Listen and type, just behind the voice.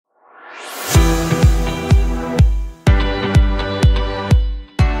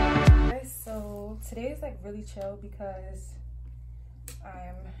like really chill because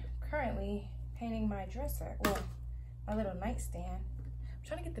I'm currently painting my dresser, well, my little nightstand. I'm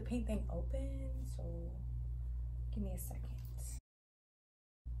trying to get the paint thing open, so give me a second.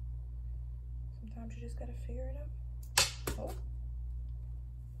 Sometimes you just gotta figure it out. Oh.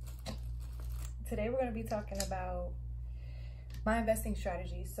 Today we're gonna be talking about my investing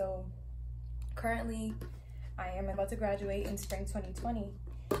strategy. So currently I am about to graduate in spring 2020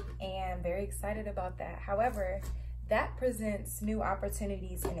 and I'm very excited about that. However, that presents new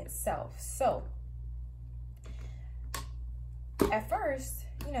opportunities in itself. So at first,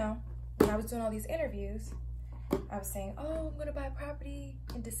 you know, when I was doing all these interviews, I was saying, oh, I'm gonna buy a property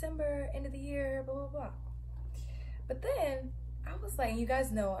in December, end of the year, blah, blah, blah. But then I was like, you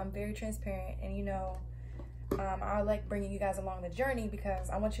guys know I'm very transparent, and you know, I like bringing you guys along the journey because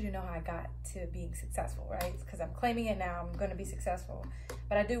I want you to know how I got to being successful, right? Because I'm claiming it now, I'm gonna be successful.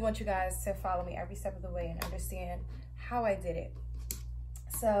 But I do want you guys to follow me every step of the way and understand how I did it.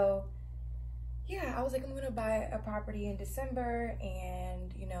 So yeah, I was like, I'm gonna buy a property in December,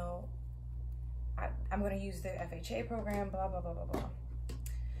 and you know, I'm gonna use the FHA program, blah, blah, blah, blah, blah.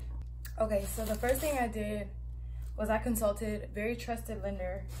 Okay, so the first thing I did was I consulted very trusted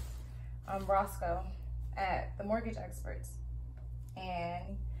lender, Roscoe, at the Mortgage Experts.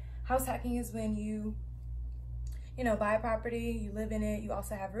 And house hacking is when you know, buy a property, you live in it, you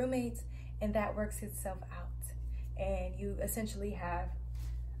also have roommates, and that works itself out. And you essentially have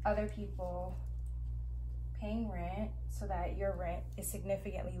other people paying rent so that your rent is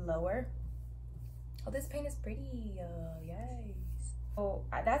significantly lower. Oh, this paint is pretty, yay. So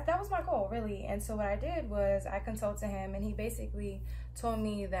that was my goal, really. And so what I did was I consulted him, and he basically told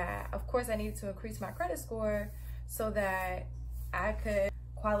me that, of course, I needed to increase my credit score so that I could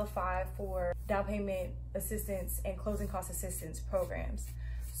qualify for down payment assistance and closing cost assistance programs.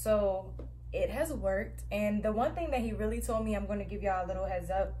 So it has worked. And the one thing that he really told me, I'm going to give y'all a little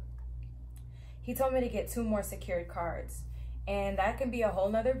heads up, he told me to get 2 more secured cards. And that can be a whole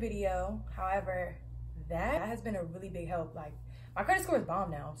nother video. However, that has been a really big help. Like, my credit score is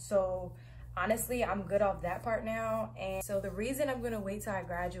bomb now. So honestly, I'm good off that part now. And so the reason I'm gonna wait till I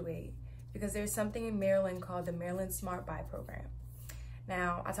graduate, because there's something in Maryland called the Maryland Smart Buy program.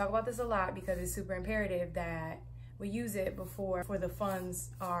 Now, I talk about this a lot because it's super imperative that we use it before the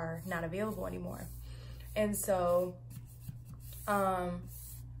funds are not available anymore. And so,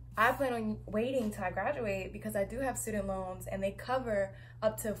 I plan on waiting till I graduate because I do have student loans and they cover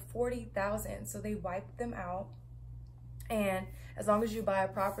up to $40,000. So they wipe them out. And as long as you buy a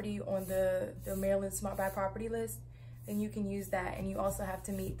property on the Maryland Smart Buy property list, then you can use that. And you also have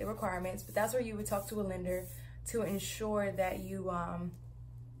to meet the requirements, but that's where you would talk to a lender to ensure that you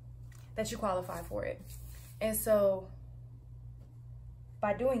qualify for it. And so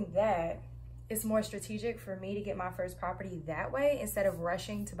by doing that, it's more strategic for me to get my first property that way instead of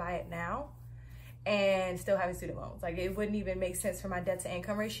rushing to buy it now and still having student loans. Like, it wouldn't even make sense for my debt to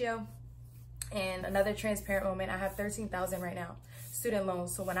income ratio. And another transparent moment, I have $13,000 right now, student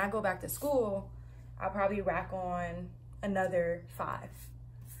loans. So when I go back to school, I'll probably rack on another $5,000.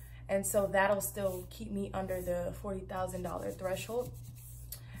 And so that'll still keep me under the $40,000 threshold.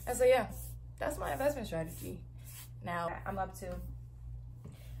 And so yeah, that's my investment strategy. Now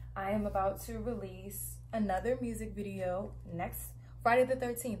I am about to release another music video next Friday the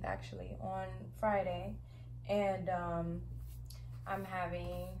 13th, actually, on Friday. And I'm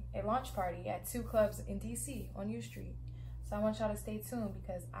having a launch party at 2 clubs in DC on U Street. So I want y'all to stay tuned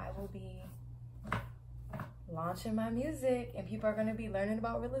because I will be launching my music and people are gonna be learning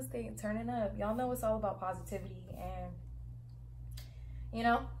about real estate and turning up. Y'all know it's all about positivity, and you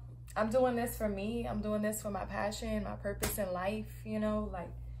know, I'm doing this for me. I'm doing this for my passion, my purpose in life, you know,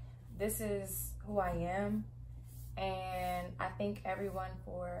 like, this is who I am. And I thank everyone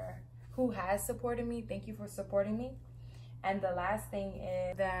who has supported me. Thank you for supporting me. And the last thing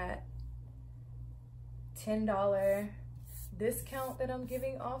is that $10 discount that I'm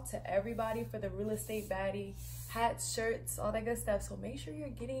giving off to everybody for the real estate baddie hats, shirts, all that good stuff. So make sure you're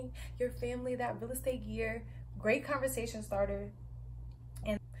getting your family that real estate gear. Great conversation starter.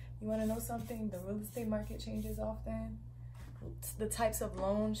 And you want to know something? The real estate market changes often. The types of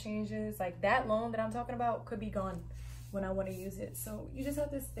loan changes. Like, that loan that I'm talking about could be gone when I want to use it. So you just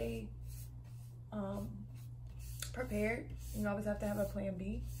have to stay prepared. You always have to have a plan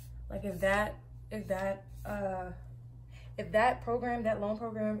B. Like, if that loan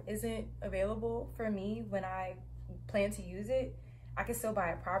program isn't available for me when I plan to use it, I can still buy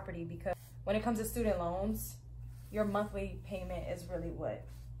a property, because when it comes to student loans, your monthly payment is really what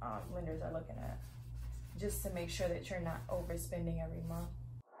lenders are looking at, just to make sure that you're not overspending every month.